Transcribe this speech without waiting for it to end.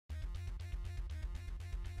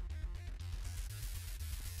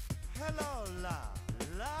Hello, love.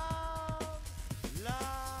 Love,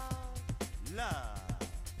 love, love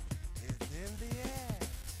is in the air.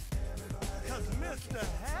 Cause Mr.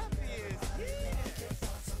 Happy is here.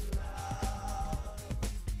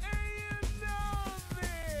 And you know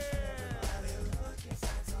this.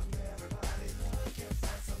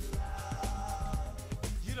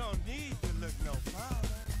 You don't need to look no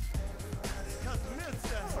farther. Cause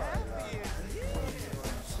Mr. Happy is here.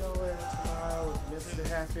 Show it tomorrow with Mr.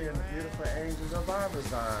 Happy and the Beautiful Angels of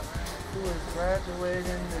Barbizon, who is graduating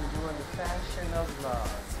and doing the fashion of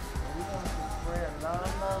love. And we're going to spread love,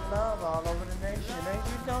 love, love all over the nation. And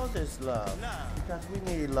you know this love. Because we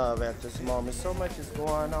need love at this moment. So much is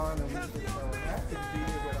going on and we're just so happy to be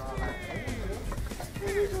here with all our angels.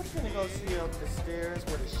 And we're just going to go see up the stairs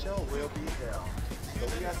where the show will be held. So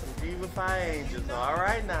we got some Divify Angels. All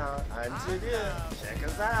right now. Until then, check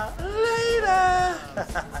us out later.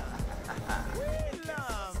 We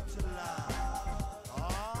love to love.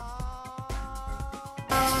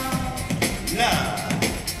 Love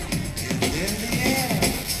is in the air.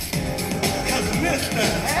 Cause Mr.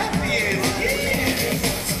 Happy is here.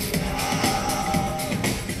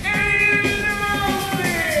 And you know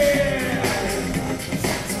this.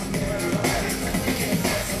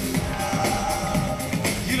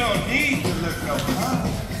 You don't need to look no further.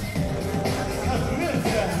 Cause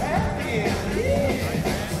Mr. Happy is here.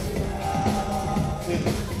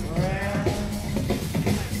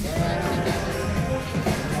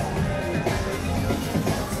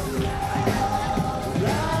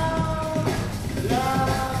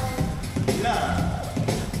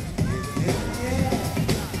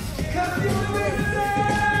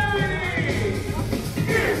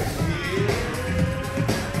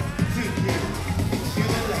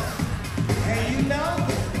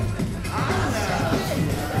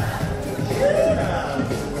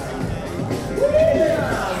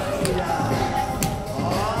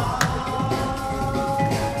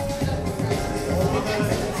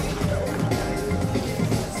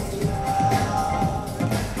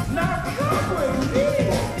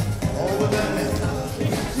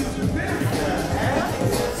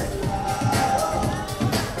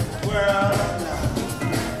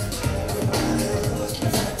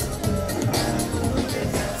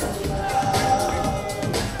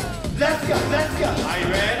 Let's go. Are you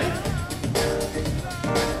ready?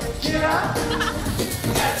 Get up.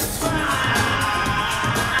 Let's fly.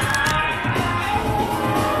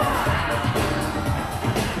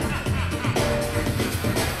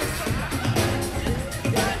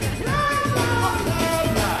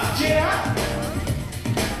 Get up.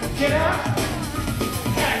 Get up.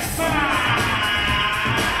 Let's fly.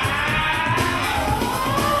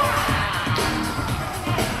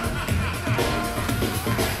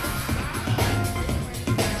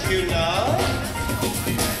 You know,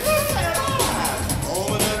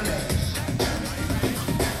 over the nation.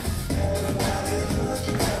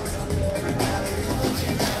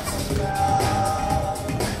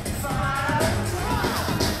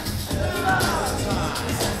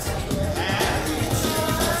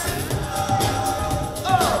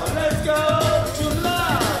 Oh, let's go to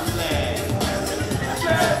Love Land.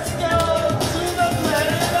 Let's go to the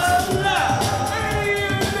planet of love. And you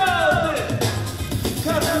know this.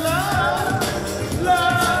 'Cause love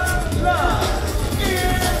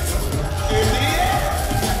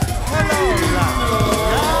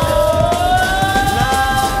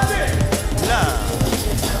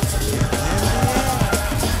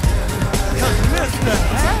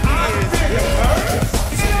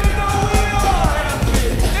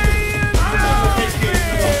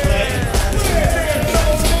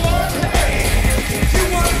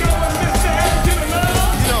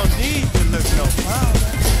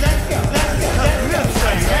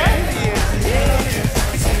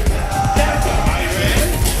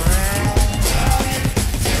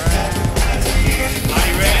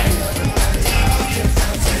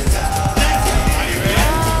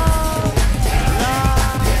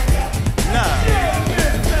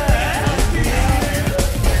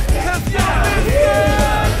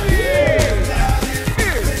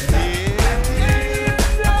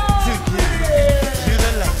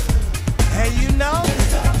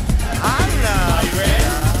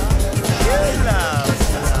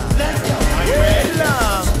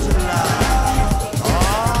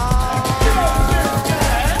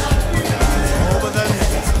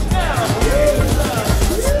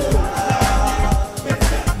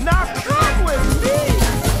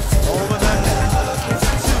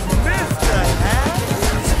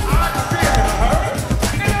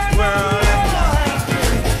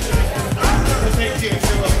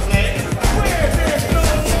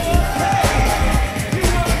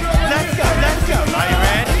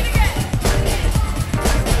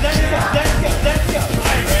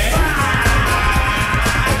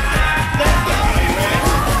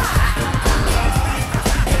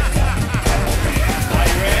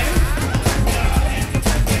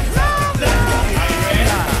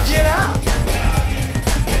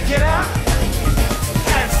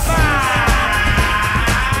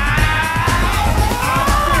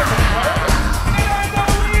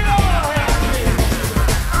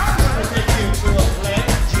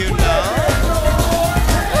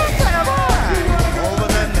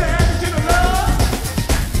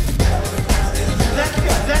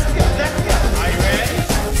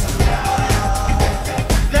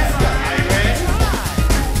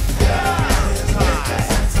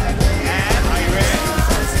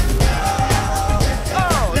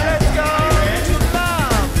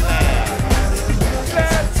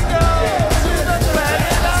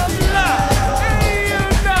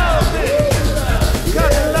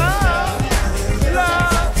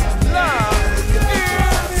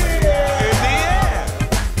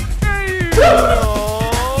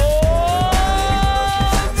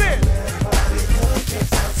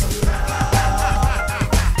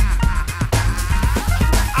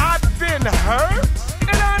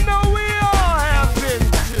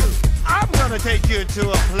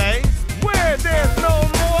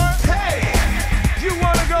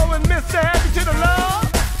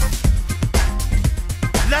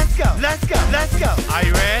go, let's go, let's go. Are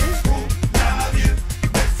you ready?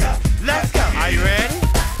 Let's go. Are you ready?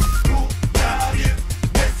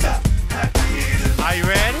 Are you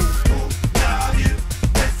ready?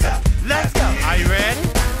 Let's go. Are you ready?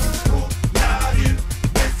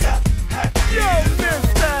 Yo,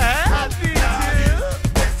 Mr. Happy too.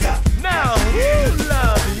 Now who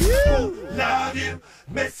love you? Love you,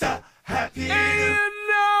 Mr. Happy. And you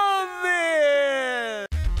know this.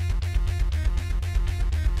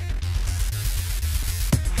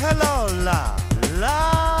 Hello, love.